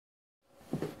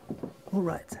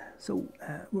Alright, so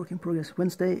work in progress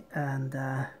Wednesday, and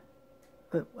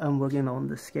I'm working on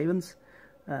the Skavens,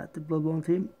 the bloodbowl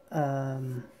team.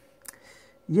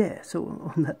 Yeah,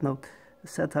 so on that note,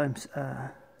 sad times.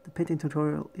 The painting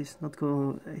tutorial is not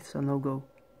go. It's a no-go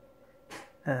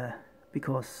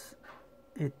because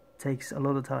it takes a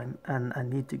lot of time, and I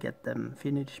need to get them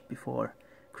finished before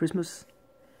Christmas.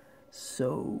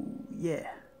 So yeah,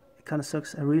 it kind of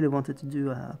sucks. I really wanted to do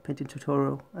a painting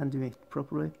tutorial and do it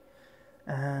properly,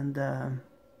 and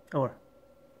or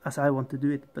as I want to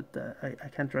do it, but I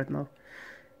can't right now.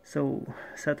 So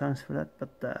sad times for that.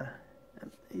 But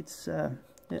it's on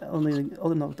the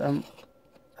other note,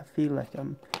 I feel like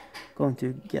I'm going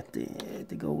to get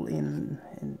the goal in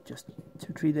just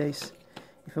 2-3 days.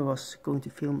 If I was going to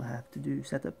film, I have to do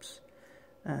setups,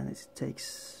 and it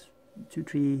takes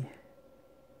 2-3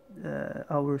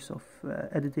 hours of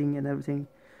editing and everything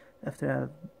after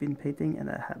I've been painting, and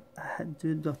I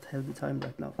do not have the time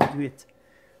right now to do it.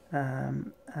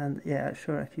 And yeah,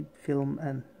 sure, I could film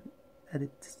and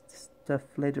edit stuff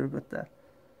later, but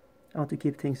I want to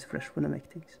keep things fresh when I make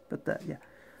things. But yeah,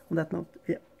 on that note,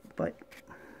 yeah, bye.